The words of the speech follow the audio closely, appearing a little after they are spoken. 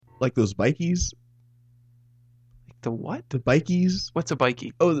like those bikies. The what? The bikies. What's a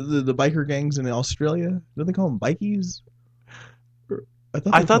bikie? Oh, the biker gangs in Australia. Don't they call them bikies?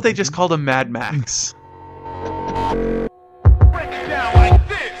 I thought they just called them Mad Max.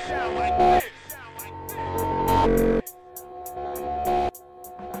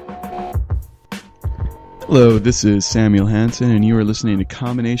 Hello, this is Samuel Hansen, and you are listening to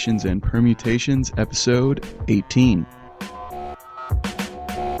Combinations and Permutations, episode 18.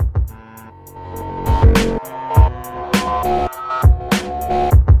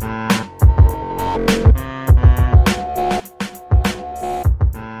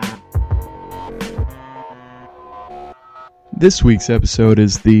 This week's episode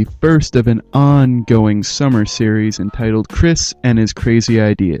is the first of an ongoing summer series entitled Chris and His Crazy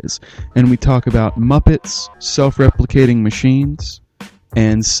Ideas, and we talk about Muppets, self-replicating machines,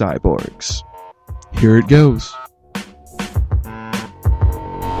 and cyborgs. Here it goes.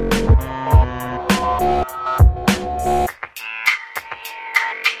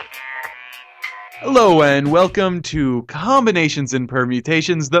 Hello and welcome to Combinations and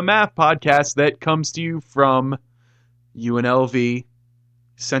Permutations, the math podcast that comes to you from UNLV,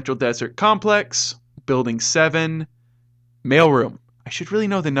 Central Desert Complex, Building 7, mailroom. I should really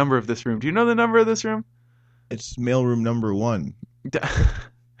know the number of this room. Do you know the number of this room? It's mailroom number 1.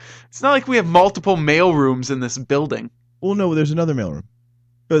 It's not like we have multiple mailrooms in this building. Well, no, there's another mailroom.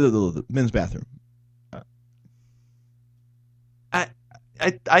 The men's bathroom.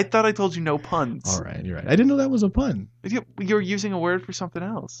 I thought I told you no puns. All right, you're right. I didn't know that was a pun. You're using a word for something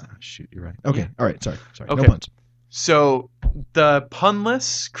else. Oh, shoot, you're right. Okay, yeah. All right, sorry. Okay. No puns. So, the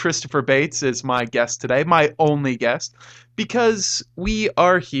punless Christopher Bates is my guest today, my only guest, because we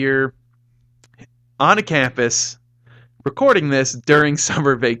are here on a campus recording this during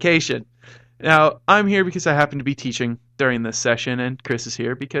summer vacation. Now, I'm here because I happen to be teaching during this session, and Chris is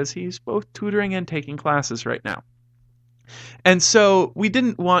here because he's both tutoring and taking classes right now. And so, we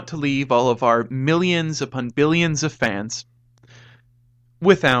didn't want to leave all of our millions upon billions of fans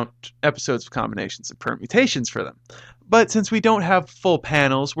without episodes of Combinations and Permutations for them. But since we don't have full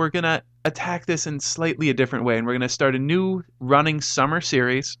panels, we're going to attack this in slightly a different way, and we're going to start a new running summer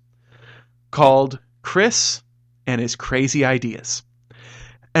series called Chris and His Crazy Ideas.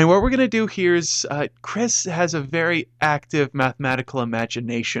 And what we're going to do here is Chris has a very active mathematical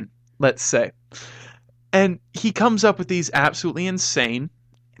imagination, let's say. And he comes up with these absolutely insane,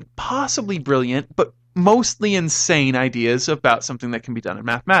 possibly brilliant, but mostly insane ideas about something that can be done in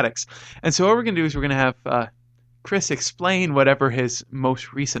mathematics. And so what we're going to do is we're going to have Chris explain whatever his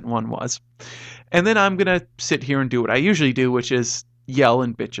most recent one was. And then I'm going to sit here and do what I usually do, which is yell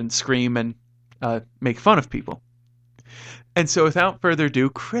and bitch and scream and make fun of people. And so without further ado,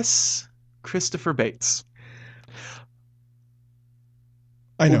 Christopher Bates.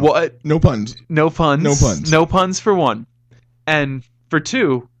 I know. What? No puns. No puns. No puns. No puns for one. And for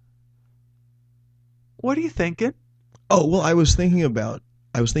two, what are you thinking? Oh, well, I was thinking about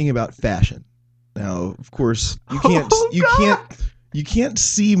fashion. Now, of course, you can't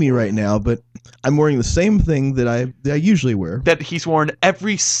see me right now, but I'm wearing the same thing that I usually wear. That he's worn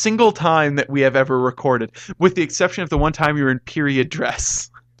every single time that we have ever recorded, with the exception of the one time you were in period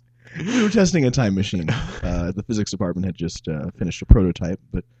dress. We were testing a time machine. The physics department had just finished a prototype,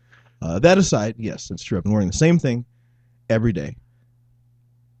 but that aside, yes, it's true. I've been wearing the same thing every day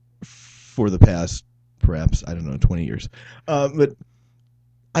for the past, perhaps, 20 years. But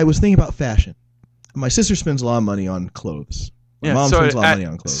I was thinking about fashion. My sister spends a lot of money on clothes. My mom spends a lot of money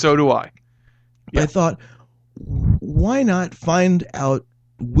on clothes. So do I. Yeah. I thought, why not find out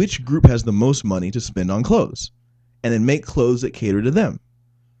which group has the most money to spend on clothes, and then make clothes that cater to them?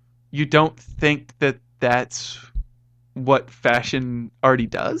 You don't think that that's what fashion already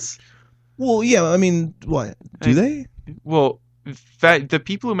does? Well, yeah, I mean, what? Do they? Well, the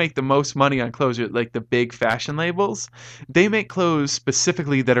people who make the most money on clothes are like the big fashion labels. They make clothes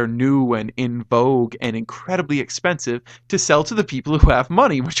specifically that are new and in vogue and incredibly expensive to sell to the people who have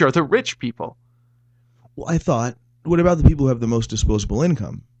money, which are the rich people. Well, I thought, what about the people who have the most disposable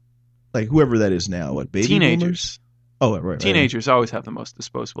income? Like whoever that is now. What, baby Teenagers. boomers? Oh, right. Teenagers always have the most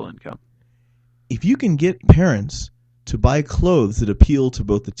disposable income. If you can get parents to buy clothes that appeal to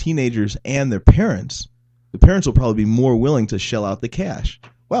both the teenagers and their parents, the parents will probably be more willing to shell out the cash.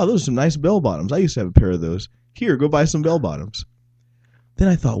 Wow, those are some nice bell bottoms. I used to have a pair of those. Here, go buy some bell bottoms. Then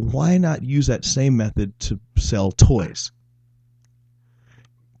I thought, why not use that same method to sell toys?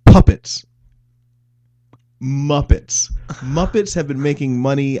 Puppets. Muppets. Muppets have been making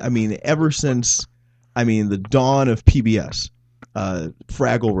money, ever since, the dawn of PBS.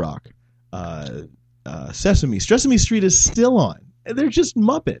 Fraggle Rock. Sesame Street is still on. They're just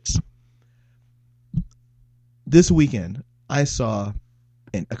Muppets. This weekend, I saw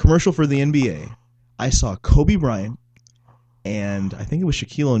a commercial for the NBA. I saw Kobe Bryant and I think it was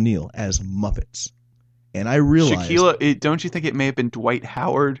Shaquille O'Neal as Muppets. And I realized... don't you think it may have been Dwight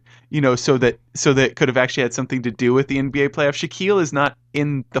Howard, so that it could have actually had something to do with the NBA playoffs? Shaquille is not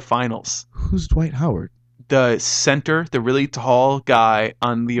in the finals. Who's Dwight Howard? The center, the really tall guy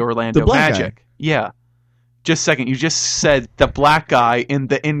on the Orlando black Magic. guy. Yeah. Just a second. You just said the black guy in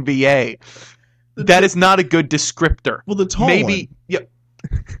the NBA. That is not a good descriptor. Well, the tall one. Yeah.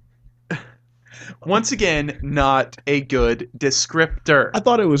 Once again, not a good descriptor. I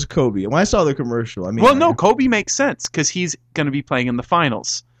thought it was Kobe. When I saw the commercial, Kobe makes sense because he's going to be playing in the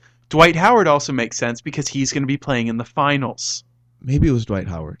finals. Dwight Howard also makes sense because he's going to be playing in the finals. Maybe it was Dwight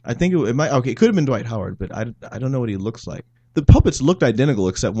Howard. I think it might. Okay, it could have been Dwight Howard, but I don't know what he looks like. The puppets looked identical,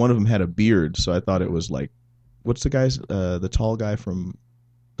 except one of them had a beard, so I thought it was like, what's the guy's the tall guy from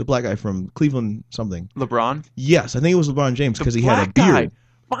the black guy from Cleveland something? LeBron? Yes, I think it was LeBron James because he had a beard.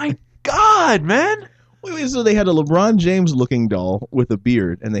 My God, man! Wait, so they had a LeBron James looking doll with a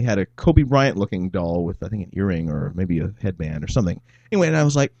beard, and they had a Kobe Bryant looking doll with I think an earring or maybe a headband or something. Anyway, and I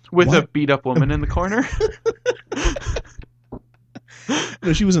was like, with what? a beat up woman in the corner.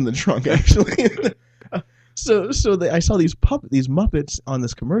 No, she was in the trunk actually. I saw these Muppets on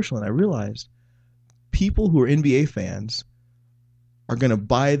this commercial, and I realized people who are NBA fans are going to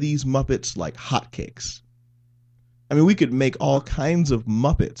buy these Muppets like hotcakes. I mean, we could make all kinds of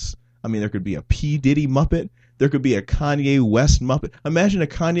Muppets. I mean, there could be a P. Diddy Muppet. There could be a Kanye West Muppet. Imagine a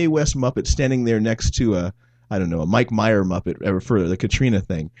Kanye West Muppet standing there next to a Mike Meyer Muppet, ever further, the Katrina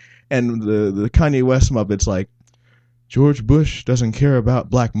thing. And the Kanye West Muppet's like, George Bush doesn't care about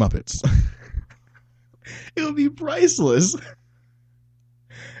black Muppets. It would be priceless.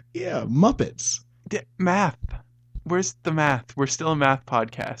 Yeah, Muppets. Math. Where's the math? We're still a math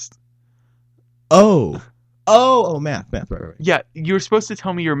podcast. Oh, math, right. Yeah, you were supposed to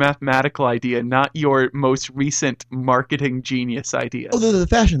tell me your mathematical idea, not your most recent marketing genius idea. Oh, the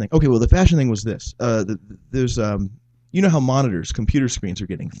fashion thing. Okay, well, the fashion thing was this. There's you know how computer screens are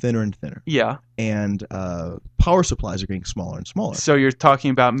getting thinner and thinner. Yeah. And power supplies are getting smaller and smaller. So you're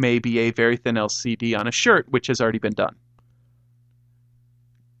talking about maybe a very thin LCD on a shirt, which has already been done.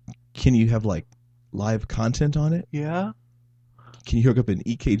 Can you have like live content on it? Yeah. Can you hook up an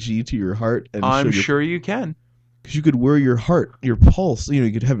EKG to your heart? And I'm sure you can. Because you could wear your pulse.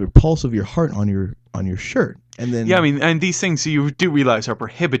 You could have the pulse of your heart on your shirt, and then. Yeah, I mean, and these things you do realize are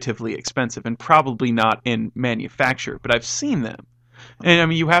prohibitively expensive and probably not in manufacture, but I've seen them. And I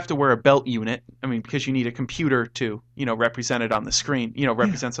mean, you have to wear a belt unit. I mean, because you need a computer to represent it on the screen.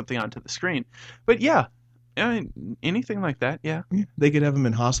 Represent something onto the screen. But yeah. I mean, anything like that, yeah. They could have them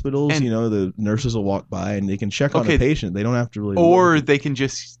in hospitals, and, the nurses will walk by and they can check on a patient. They don't have to really... Or they can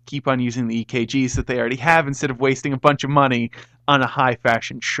just keep on using the EKGs that they already have instead of wasting a bunch of money on a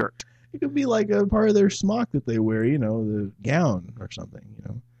high-fashion shirt. It could be like a part of their smock that they wear, the gown or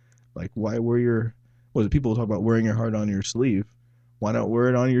something, Like, why wear your... people talk about wearing your heart on your sleeve. Why not wear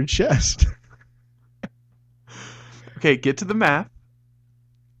it on your chest? Okay, get to the math.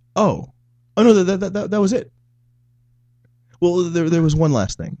 Oh, no, that was it. Well, there was one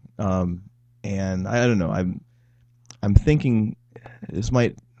last thing, and I don't know. I'm thinking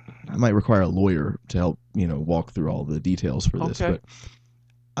I might require a lawyer to help walk through all the details for this. Okay. But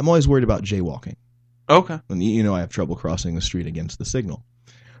I'm always worried about jaywalking. Okay. And I have trouble crossing the street against the signal.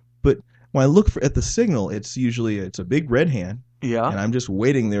 But when I look at the signal, it's a big red hand. Yeah. And I'm just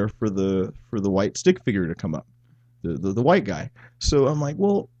waiting there for the white stick figure to come up, the white guy. So I'm like,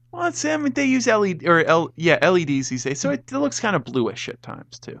 well. Well, they use LEDs these days, so it looks kind of bluish at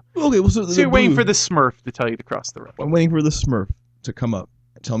times too. Okay, well, so you're waiting for the Smurf to tell you to cross the road. I'm waiting for the Smurf to come up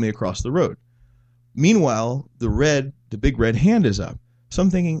and tell me to cross the road. Meanwhile, the big red hand is up. So I'm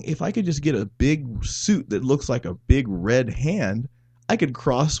thinking, if I could just get a big suit that looks like a big red hand, I could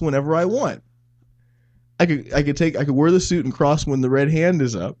cross whenever I want. I could wear the suit and cross when the red hand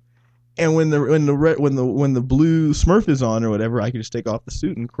is up. And when the blue Smurf is on or whatever, I can just take off the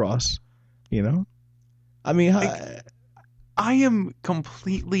suit and cross, I mean, I am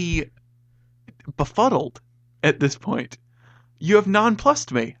completely befuddled at this point. You have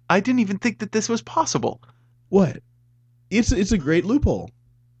nonplussed me. I didn't even think that this was possible. What? It's a great loophole.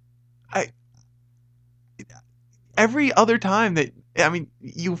 Every other time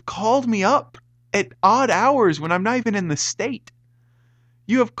you've called me up at odd hours when I'm not even in the state.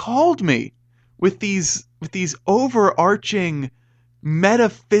 You have called me with these overarching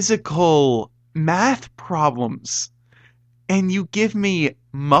metaphysical math problems, and you give me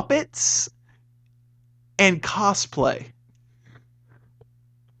Muppets and cosplay.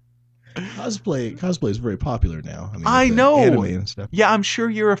 Cosplay is very popular now. I with the know. anime and stuff. Yeah, I'm sure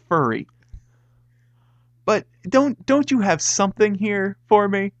you're a furry. But don't you have something here for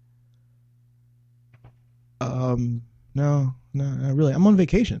me? No, not really. I'm on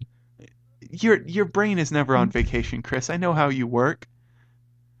vacation. Your brain is never on vacation, Chris. I know how you work.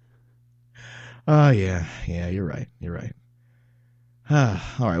 Yeah, you're right. All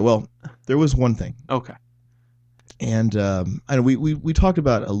right. Well, there was one thing, Okay. and I know we talked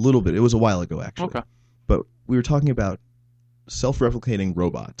about it a little bit. It was a while ago, actually. Okay. But we were talking about self-replicating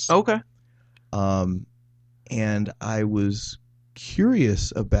robots. Okay. And I was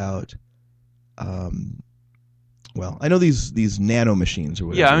curious about, well, I know these nano machines or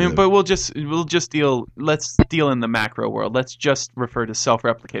whatever. Yeah, I mean, but let's deal in the macro world. Let's just refer to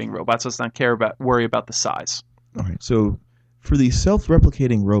self-replicating robots. Let's not worry about the size. All right. So for these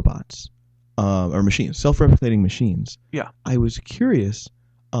self-replicating robots, or machines, self-replicating machines. Yeah. I was curious,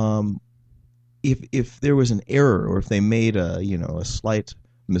 if there was an error or if they made a slight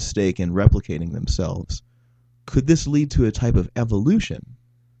mistake in replicating themselves, could this lead to a type of evolution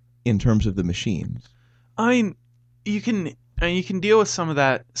in terms of the machines? I mean, you can deal with some of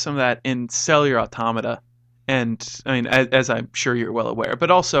that in cellular automata, and I mean, as I'm sure you're well aware, but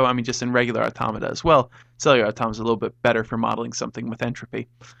also, I mean, just in regular automata as well. Cellular automata is a little bit better for modeling something with entropy.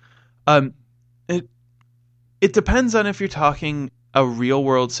 It depends on if you're talking a real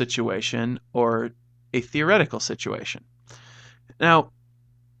world situation or a theoretical situation. Now,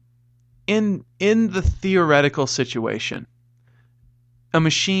 in the theoretical situation, a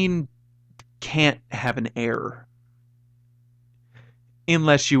machine can't have an error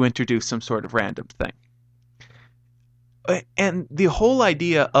unless you introduce some sort of random thing. And the whole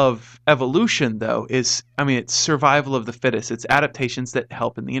idea of evolution, though, is, I mean, it's survival of the fittest. It's adaptations that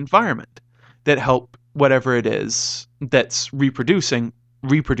help in the environment, that help whatever it is that's reproducing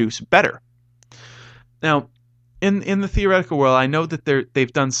reproduce better. Now, in the theoretical world, I know that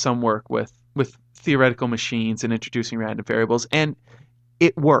they've done some work with theoretical machines and introducing random variables, and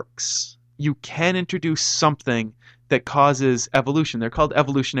it works. You can introduce something that causes evolution. They're called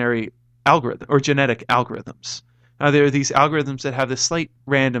evolutionary algorithm or genetic algorithms. Now, there are these algorithms that have this slight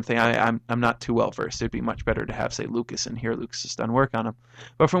random thing. I'm not too well versed. It'd be much better to have, say, Lucas in here. Lucas has done work on them.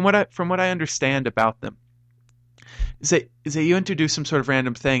 But from what I understand about them, is that you introduce some sort of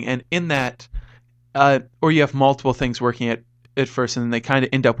random thing, and in that, or you have multiple things working at first, and then they kind of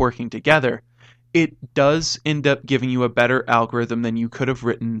end up working together. It does end up giving you a better algorithm than you could have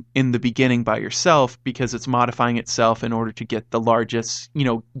written in the beginning by yourself, because it's modifying itself in order to get the largest,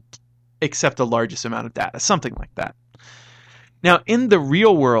 accept the largest amount of data, something like that. Now, in the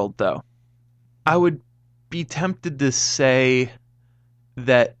real world, though, I would be tempted to say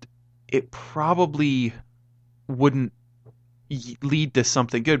that it probably wouldn't lead to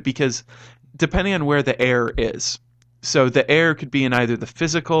something good, because depending on where the error is, so the error could be in either the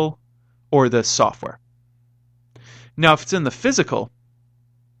physical or the software. Now, if it's in the physical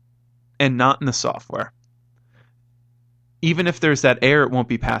and not in the software, even if there's that error, it won't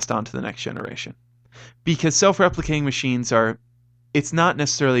be passed on to the next generation. Because self-replicating machines it's not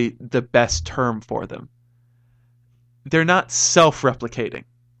necessarily the best term for them. They're not self-replicating.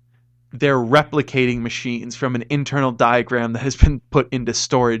 They're replicating machines from an internal diagram that has been put into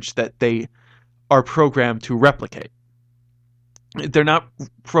storage that they are programmed to replicate. They're not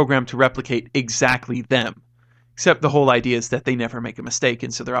programmed to replicate exactly them, except the whole idea is that they never make a mistake,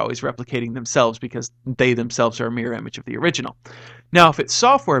 and so they're always replicating themselves because they themselves are a mirror image of the original. Now, if it's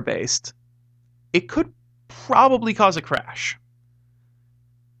software-based, it could probably cause a crash.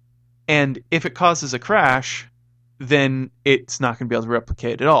 And if it causes a crash, then it's not going to be able to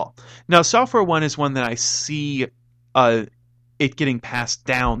replicate at all. Now, software one is one that I see it getting passed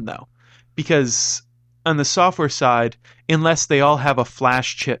down, though, because on the software side, unless they all have a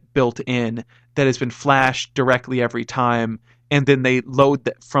flash chip built in that has been flashed directly every time, and then they load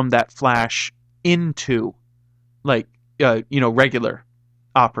from that flash into regular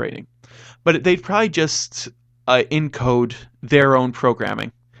operating. But they'd probably just encode their own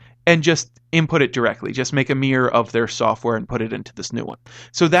programming and just input it directly, just make a mirror of their software and put it into this new one.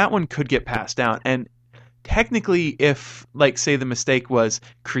 So that one could get passed down. And technically, if, say the mistake was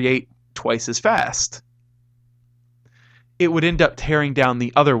create twice as fast, it would end up tearing down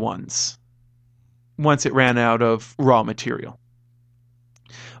the other ones once it ran out of raw material.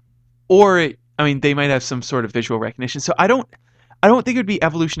 Or, they might have some sort of visual recognition. So I don't think it would be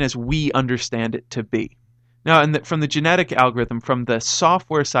evolution as we understand it to be. Now, from the genetic algorithm, from the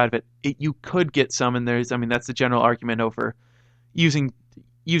software side of it, you could get some, and that's the general argument over using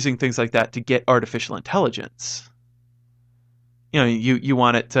things like that to get artificial intelligence. you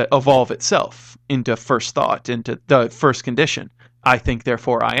want it to evolve itself into first thought, into the first condition. I think,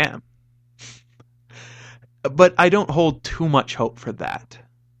 therefore I am. But I don't hold too much hope for that,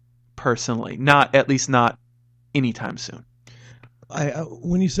 personally. At least not anytime soon.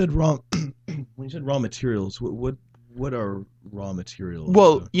 When you said raw materials, what are raw materials?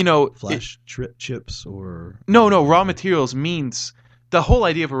 Well, flash chips or no. Raw materials means the whole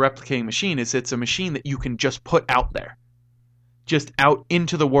idea of a replicating machine is it's a machine that you can just put out there, just out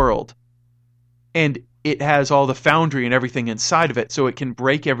into the world, and it has all the foundry and everything inside of it, so it can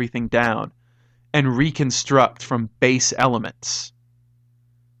break everything down and reconstruct from base elements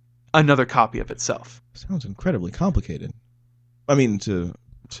another copy of itself. Sounds incredibly complicated. I mean, to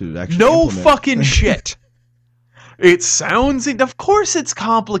actually no implement. Fucking shit. It sounds. Of course, it's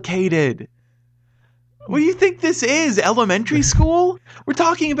complicated. What do you think this is? Elementary school? We're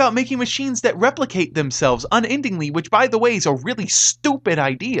talking about making machines that replicate themselves unendingly, which, by the way, is a really stupid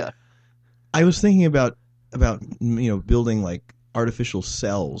idea. I was thinking about building like artificial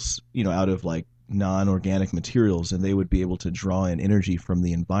cells, out of like non-organic materials, and they would be able to draw in energy from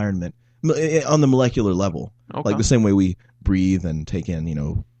the environment on the molecular level, like the same way we breathe and take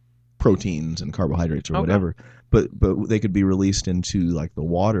in, proteins and carbohydrates or whatever. But they could be released into like the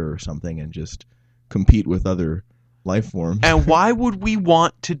water or something and just compete with other life forms. And why would we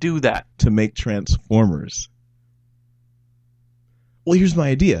want to do that? To make transformers. Well, here's my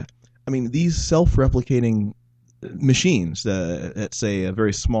idea. I mean, these self-replicating machines at say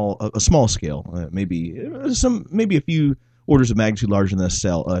a small scale, maybe a few orders of magnitude larger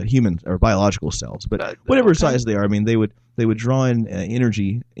than human or biological cells, but whatever size they are, I mean, they would draw in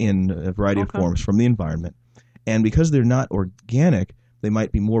energy in a variety of forms from the environment, and because they're not organic, they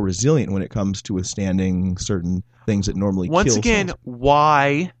might be more resilient when it comes to withstanding certain things that normally kill cells. Once again,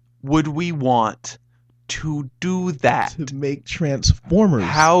 why would we want to do that? To make transformers.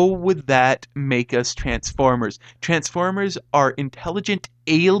 How would that make us transformers? Transformers are intelligent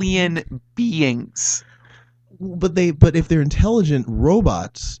alien beings. But if they're intelligent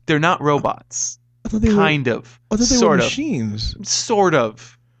robots, they're not robots. I thought they kind of. I thought they sort were of. machines. Sort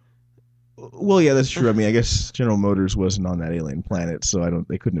of. Well, yeah, that's true. I mean, I guess General Motors wasn't on that alien planet, so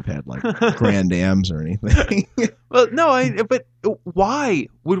they couldn't have had like Grand Dams or anything. Well, no, but why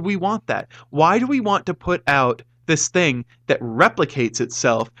would we want that? Why do we want to put out this thing that replicates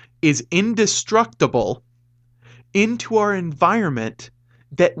itself, is indestructible, into our environment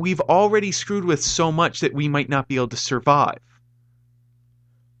that we've already screwed with so much that we might not be able to survive?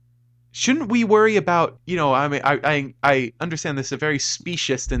 Shouldn't we worry about, I mean, I understand this is a very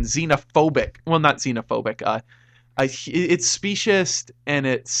speciest and xenophobic, well, not xenophobic, it's speciest and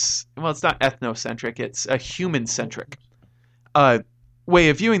it's not ethnocentric, it's a human-centric way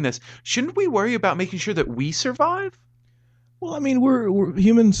of viewing this. Shouldn't we worry about making sure that we survive? Well, I mean, we're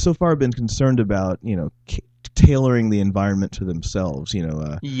humans so far have been concerned about, tailoring the environment to themselves,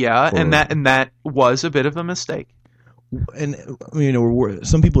 Yeah, and that was a bit of a mistake. And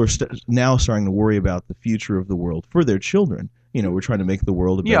some people are now starting to worry about the future of the world for their children. We're trying to make the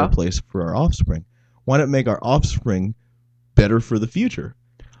world a better place for our offspring. Why not make our offspring better for the future,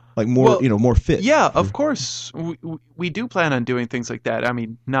 like more fit? Yeah, of course, we do plan on doing things like that. I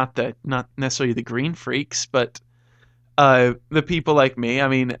mean, not necessarily the green freaks, but the people like me. I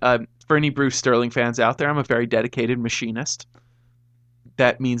mean, for any Bruce Sterling fans out there, I'm a very dedicated machinist.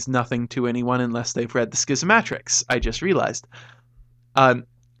 That means nothing to anyone unless they've read the Schismatrix. I just realized, and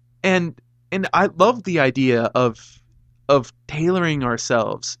I love the idea of tailoring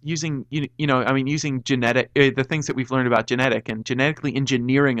ourselves using using genetic the things that we've learned about genetically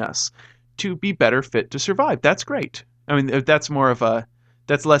engineering us to be better fit to survive. That's great. I mean, that's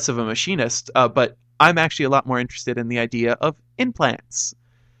less of a machinist, but I'm actually a lot more interested in the idea of implants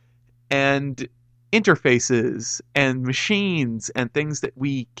and interfaces and machines and things that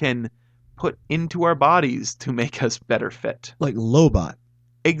we can put into our bodies to make us better fit. Like Lobot.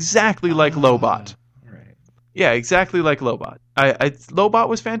 Exactly like Lobot. Right. Yeah, exactly like Lobot. Lobot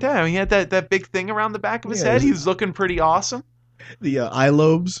was fantastic. I mean, he had that big thing around the back of his head. He was looking pretty awesome. The eye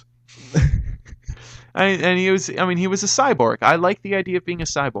lobes. And he was a cyborg. I like the idea of being a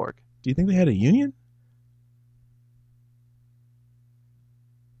cyborg. Do you think they had a union?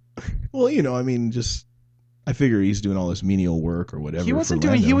 Well, I figure he's doing all this menial work or whatever. He wasn't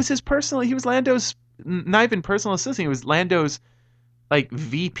doing. He was Lando's not even personal assistant. He was Lando's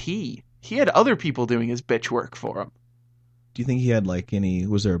VP. He had other people doing his bitch work for him. Do you think he had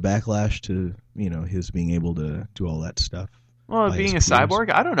was there a backlash to his being able to do all that stuff? Well, being a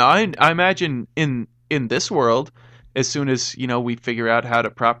cyborg, I don't know. I imagine in this world, as soon as we figure out how to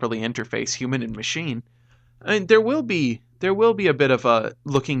properly interface human and machine, I mean, there will be a bit of a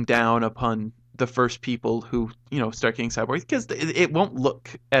looking down upon the first people who, start getting cyborgs, because it won't look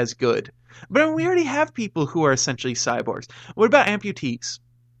as good. But I mean, we already have people who are essentially cyborgs. What about amputees?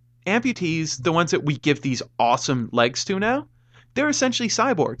 Amputees, the ones that we give these awesome legs to now, they're essentially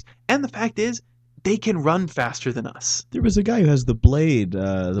cyborgs. And the fact is, they can run faster than us. There was a guy who has the blades,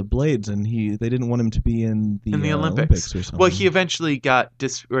 and they didn't want him to be in the Olympics or something. Well, he eventually got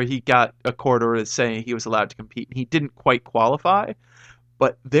a court order saying he was allowed to compete. He didn't quite qualify,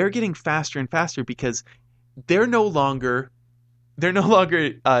 but they're getting faster and faster because they're no longer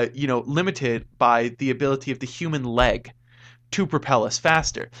limited by the ability of the human leg to propel us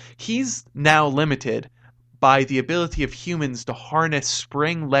faster. He's now limited by the ability of humans to harness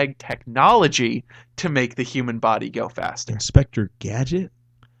spring leg technology to make the human body go faster. Inspector Gadget?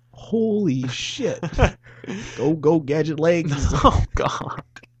 Holy shit. Go Gadget legs. Oh god.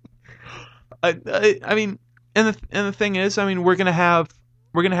 I mean, and the thing is, I mean, we're gonna have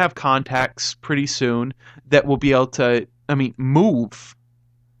contacts pretty soon that will be able to, move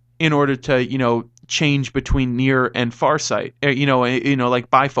in order to, change between near and far sight, like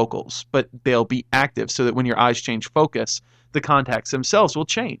bifocals, but they'll be active so that when your eyes change focus, the contacts themselves will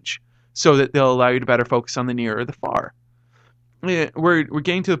change so that they'll allow you to better focus on the near or the far. We're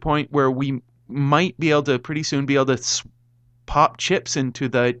getting to the point where we might be able to pretty soon be able to pop chips into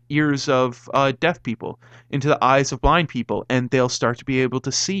the ears of deaf people, into the eyes of blind people, and they'll start to be able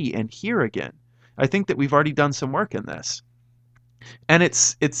to see and hear again. I think that we've already done some work in this. And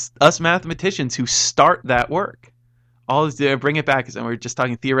it's us mathematicians who start that work. All bring it back, and we're just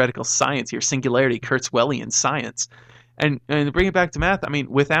talking theoretical science here, singularity, Kurzweilian science, and bring it back to math. I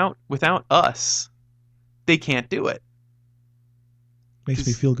mean, without us, they can't do it. Makes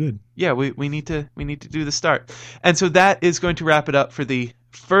me feel good. Yeah, we need to do the start, and so that is going to wrap it up for the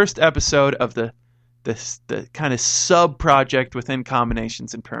first episode of the kind of sub project within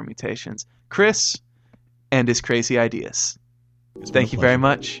combinations and permutations. Chris and his crazy ideas. Thank you very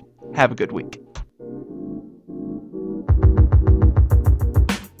much. Have a good week.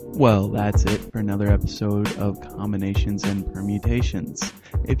 Well, that's it for another episode of Combinations and Permutations.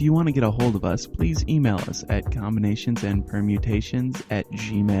 If you want to get a hold of us, please email us at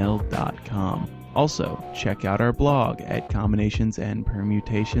combinationsandpermutations@gmail.com. Also, check out our blog at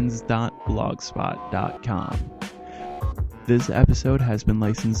combinationsandpermutations.blogspot.com. This episode has been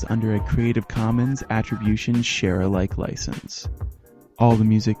licensed under a Creative Commons Attribution Share-alike license. All the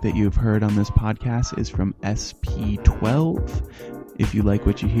music that you've heard on this podcast is from SP12. If you like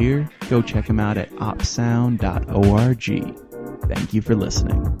what you hear, go check them out at opsound.org. Thank you for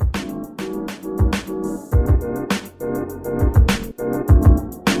listening.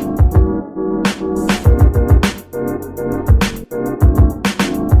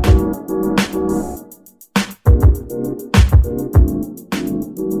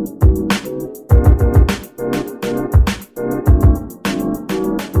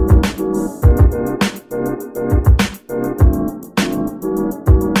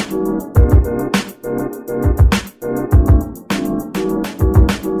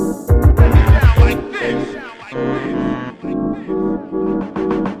 Like this.